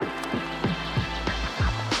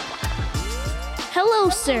Hello,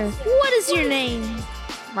 sir. What is your name?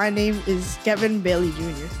 My name is Kevin Bailey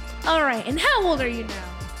Jr. All right, and how old are you now?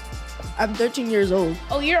 I'm 13 years old.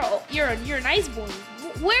 Oh, you're a nice boy.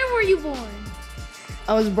 Where were you born?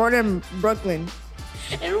 I was born in Brooklyn.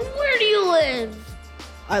 And where do you live?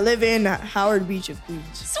 I live in Howard Beach of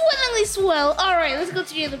Queens. Swellingly swell. All right, let's go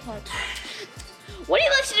to the other part. What do you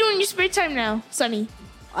like to do in your spare time now, Sonny?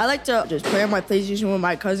 I like to just play on my PlayStation with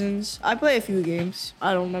my cousins. I play a few games.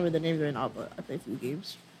 I don't remember the names right now, but I play a few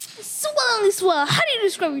games. Swellingly swell. How do you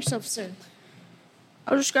describe yourself, sir?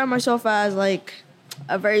 I would describe myself as like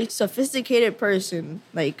a very sophisticated person,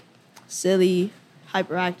 like silly,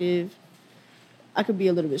 hyperactive. I could be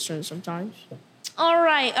a little bit stern sometimes. All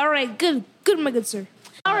right, good, my good sir.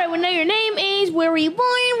 All right, we know your name, age, where were you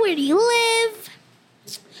born, where do you live?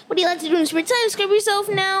 What do you like to do in your spare time? Describe yourself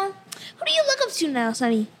now. Who do you look up to now,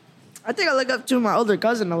 Sonny? I think I look up to my older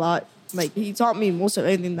cousin a lot. Like, he taught me most of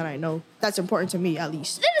anything that I know. That's important to me, at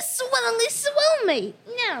least. That is swellingly swell, mate.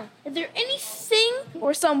 Now, is there anything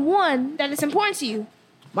or someone that is important to you?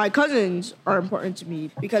 My cousins are important to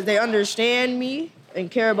me because they understand me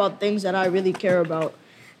and care about things that I really care about.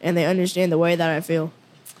 And they understand the way that I feel.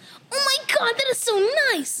 Oh my God, that is so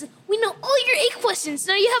nice. We know all your 8 questions.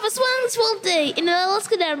 Now you have a swellingly swell day. And let's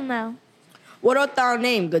get down now. What art thou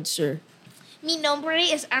name, good sir? Mi nombre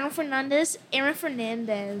es Aaron Fernandez.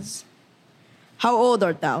 How old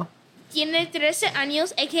art thou? Tiene 13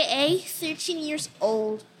 años, a.k.a. 13 years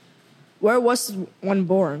old. Where was one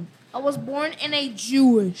born? I was born in a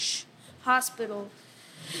Jewish hospital.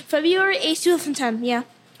 February 8, 2010, yeah.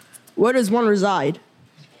 Where does one reside?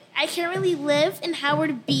 I currently live in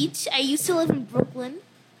Howard Beach. I used to live in Brooklyn.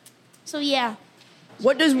 So, yeah.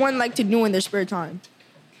 What does one like to do in their spare time?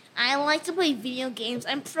 I like to play video games.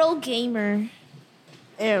 I'm pro gamer.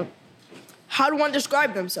 And how do one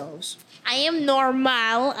describe themselves? I am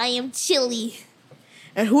normal. I am chilly.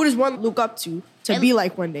 And who does one look up to be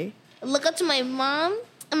like one day? I look up to my mom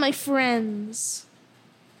and my friends.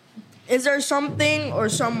 Is there something or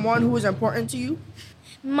someone who is important to you?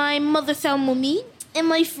 My mother, Thelmumi, and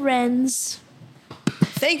my friends.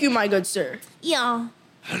 Thank you, my good sir. Yeah.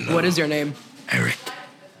 Hello. What is your name? Eric.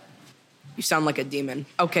 You sound like a demon.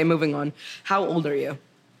 Okay, moving on. How old are you?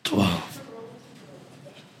 12.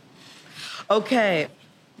 Okay.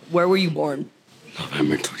 Where were you born?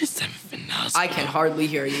 November 27th in hospital. I can hardly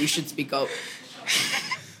hear you. You should speak up.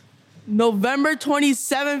 November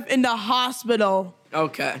 27th in the hospital.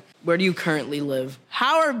 Okay. Where do you currently live?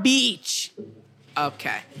 Howard Beach.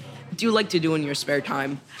 Okay. What do you like to do in your spare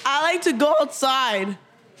time? I like to go outside.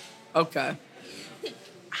 Okay.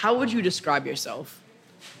 How would you describe yourself?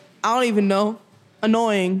 I don't even know.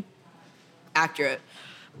 Annoying. Accurate.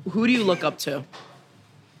 Who do you look up to?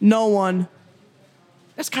 No one.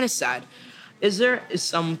 That's kind of sad. Is there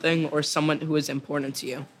something or someone who is important to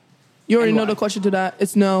you? You already And know why? the question to that.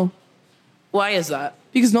 It's no. Why is that?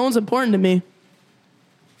 Because no one's important to me.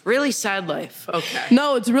 Really sad life. Okay.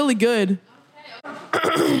 No, it's really good.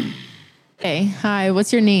 Hey, hi,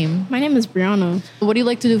 what's your name? My name is Brianna. What do you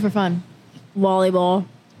like to do for fun? Volleyball.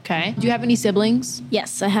 Okay. Do you have any siblings?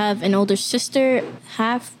 Yes, I have an older sister,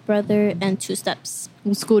 half brother, and 2 steps.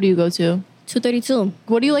 What school do you go to? 232.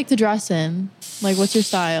 What do you like to dress in? Like, what's your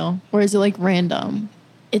style? Or is it like random?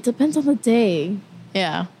 It depends on the day.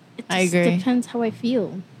 Yeah, It I just agree. depends how I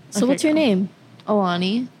feel. So Okay, what's your girl. name?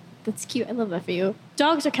 Alani. That's cute. I love that for you.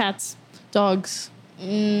 Dogs or cats? Dogs.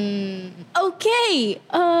 Okay.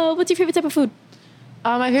 What's your favorite type of food?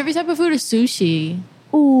 My favorite type of food is sushi.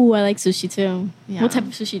 Ooh, I like sushi too. Yeah. What type of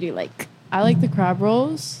sushi do you like? I like the crab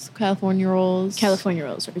rolls, California rolls. California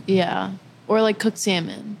rolls. Yeah. Or like cooked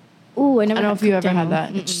salmon. Ooh, I I never don't know had if you cooked ever had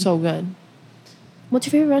salmon. that. It's so good. What's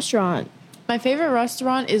your favorite restaurant? My favorite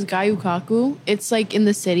restaurant is Gayukaku. It's like in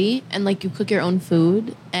the city and like you cook your own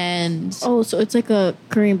food and Oh, so it's like a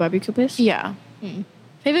Korean barbecue place? yeah,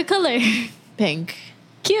 Favorite color? pink.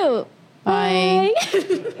 Cute. Bye.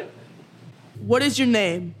 What is your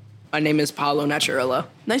name? My name is Paulo Naturilla.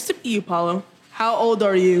 Nice to meet you, Paulo. How old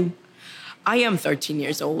are you? I am 13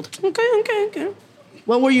 years old. Okay.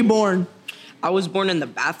 When were you born? I was born in the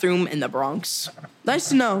bathroom in the Bronx. Nice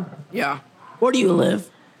to know. Yeah. Where do you live?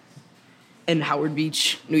 In Howard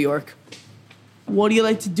Beach, New York. What do you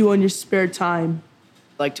like to do in your spare time?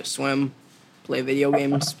 I like to swim, play video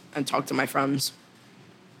games, and talk to my friends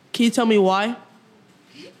Can you tell me why?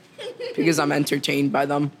 because I'm entertained by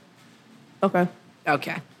them. Okay.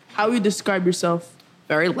 Okay. How would you describe yourself?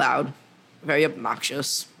 Very loud, very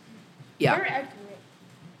obnoxious. Yeah.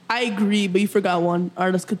 I agree, but you forgot one. All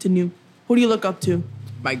right, let's continue. Who do you look up to?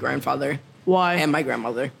 My grandfather Why? and my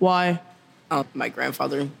grandmother Why? My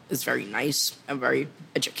grandfather is very nice and very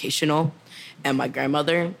educational, and my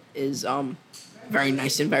grandmother is very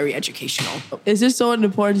nice and very educational. Is this someone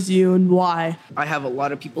important to you and why? I have a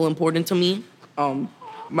lot of people important to me.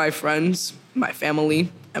 My friends, my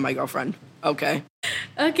family, and my girlfriend. Okay.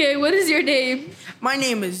 Okay, what is your name? My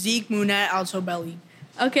name is Zeke Munat Altobelli.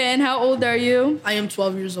 Okay, and how old are you? I am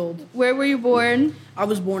 12 years old. Where were you born? I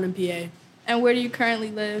was born in PA, And where do you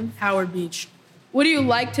currently live? Howard Beach. What do you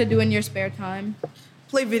like to do in your spare time?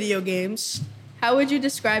 Play video games. How would you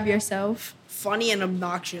describe yourself? Funny and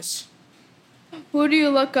obnoxious. Who do you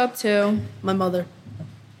look up to? My mother.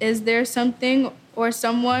 Is there something or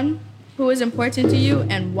someone who is important to you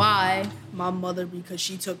and why? My mother, because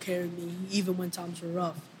she took care of me even when times were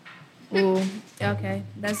rough. Ooh, okay,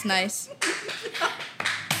 that's nice.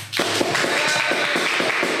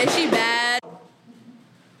 Is she bad?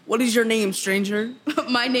 What is your name, stranger?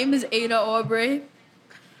 My name is Ada Aubrey.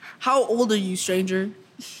 How old are you, stranger?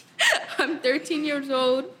 I'm 13 years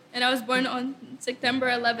old, and I was born on September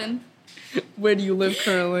 11th. Where do you live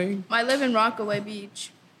currently? I live in Rockaway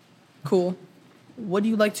Beach. Cool. What do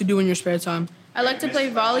you like to do in your spare time? I like to play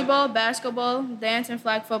volleyball, basketball, dance, and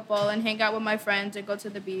flag football, and hang out with my friends and go to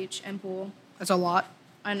the beach and pool. That's a lot.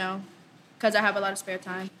 I know, because I have a lot of spare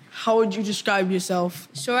time. How would you describe yourself?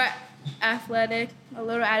 Short, athletic, a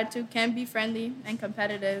little attitude, can be friendly and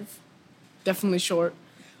competitive. Definitely short.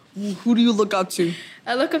 Who do you look up to?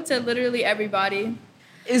 I look up to literally everybody.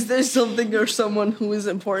 Is there something or someone who is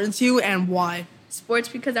important to you and why? Sports,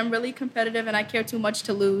 because I'm really competitive and I care too much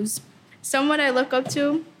to lose. Someone I look up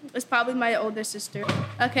to is probably my older sister.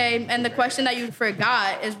 Okay, and the question that you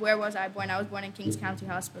forgot is where was I born? I was born in Kings County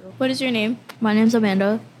Hospital. What is your name? My name's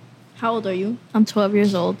Amanda. How old are you? I'm 12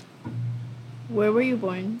 years old. Where were you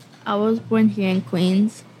born? I was born here in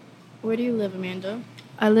Queens. Where do you live, Amanda?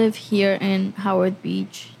 I live here in Howard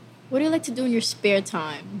Beach. What do you like to do in your spare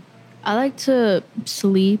time? I like to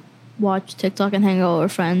sleep, watch TikTok, and hang out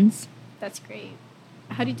with friends. That's great.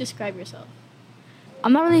 How do you describe yourself?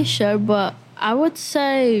 I'm not really sure, but I would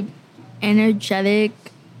say energetic,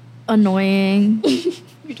 annoying.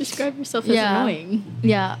 You describe yourself as Yeah. annoying.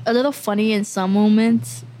 Yeah, a little funny in some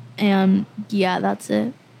moments. And yeah, that's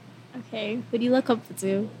it. Okay. Who do you look up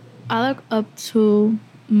to? I look up to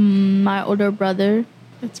my older brother.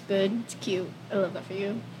 That's good. It's cute. I love that for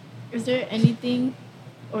you. Is there anything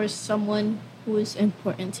or someone who is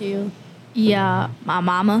important to you? Yeah, my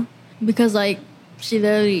mama. Because, like, she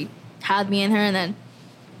literally had me in her and then,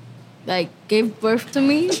 like, gave birth to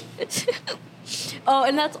me. Oh,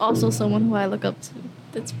 and that's also someone who I look up to.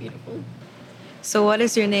 That's beautiful. So what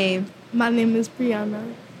is your name? My name is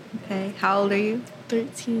Brianna, Okay. How old are you?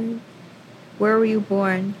 13, Where were you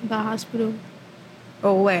born? the hospital,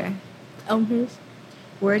 Or where? Elmhurst,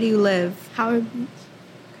 Where do you live? Howard Beach,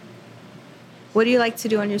 What do you like to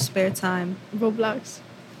do on your spare time? Roblox.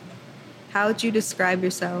 How would you describe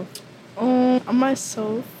yourself? I'm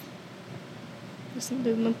myself. There's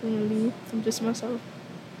nothing really. I'm just myself.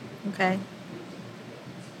 Okay.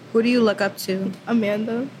 Who do you look up to?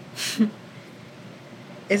 Amanda,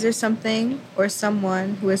 Is there something or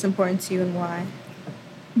someone who is important to you and why?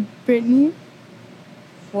 Brittany,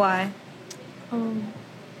 Why?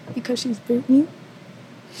 because she's Brittany.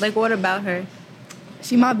 Like, what about her?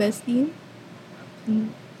 She my bestie.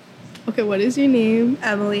 Okay, what is your name?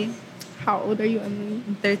 Emily, How old are you, Emily?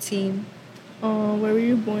 I'm 13, Where were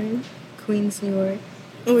you born? Queens, New York,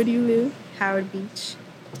 Where do you live? Howard Beach.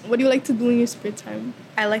 What do you like to do in your spare time?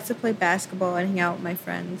 I like to play basketball and hang out with my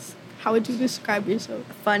friends. How would you describe yourself?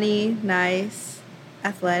 Funny, nice,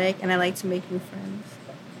 athletic, and I like to make new friends.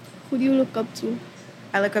 Who do you look up to?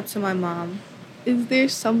 I look up to my mom. Is there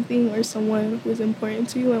something or someone who is important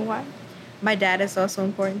to you and why? My dad is also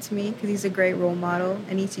important to me because he's a great role model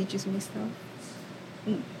and he teaches me stuff.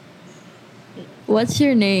 What's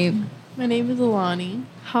your name? My name is Alani.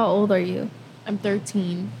 How old are you? I'm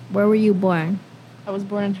 13. Where were you born? I was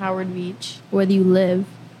born in Howard Beach. Where do you live?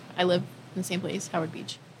 I live in the same place, Howard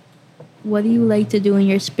Beach. What do you like to do in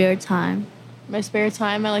your spare time? My spare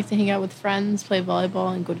time, I like to hang out with friends, play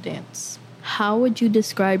volleyball, and go to dance. How would you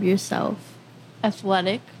describe yourself?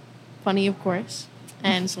 Athletic, funny, of course,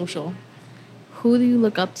 and social. Who do you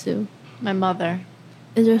look up to? My mother.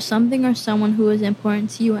 Is there something or someone who is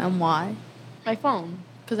important to you and why? My phone,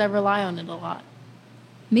 because I rely on it a lot.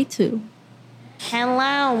 Me too.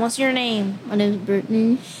 Hello, what's your name? My name is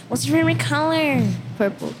Brittany. What's your favorite color?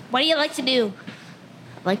 Purple. What do you like to do?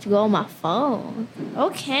 I like to go on my phone.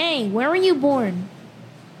 Okay, where were you born?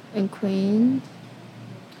 In Queens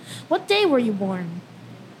What day were you born?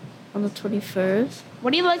 on the 21st.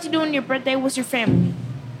 What do you like to do on your birthday with your family?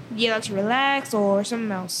 Do you like to relax or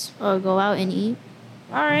something else? Or go out and eat.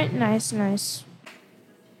 All right, nice, nice.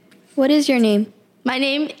 What is your name? My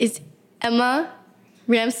name is Emma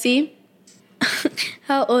Ramsey.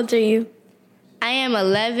 How old are you? I am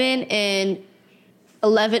 11 and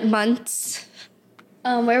 11 months.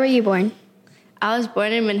 Where were you born? I was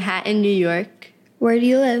born in Manhattan, New York. Where do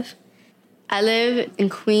you live? I live in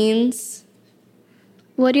Queens.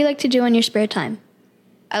 What do you like to do in your spare time?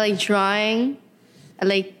 I like drawing. I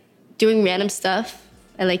like doing random stuff.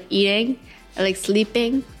 I like eating. I like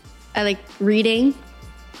sleeping. I like reading.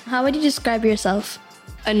 How would you describe yourself?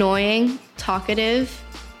 Annoying, talkative.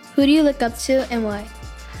 Who do you look up to and why?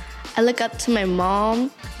 I look up to my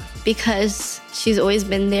mom because she's always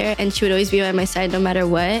been there and she would always be by my side no matter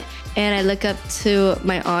what. And I look up to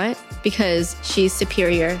my aunt because she's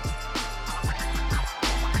superior.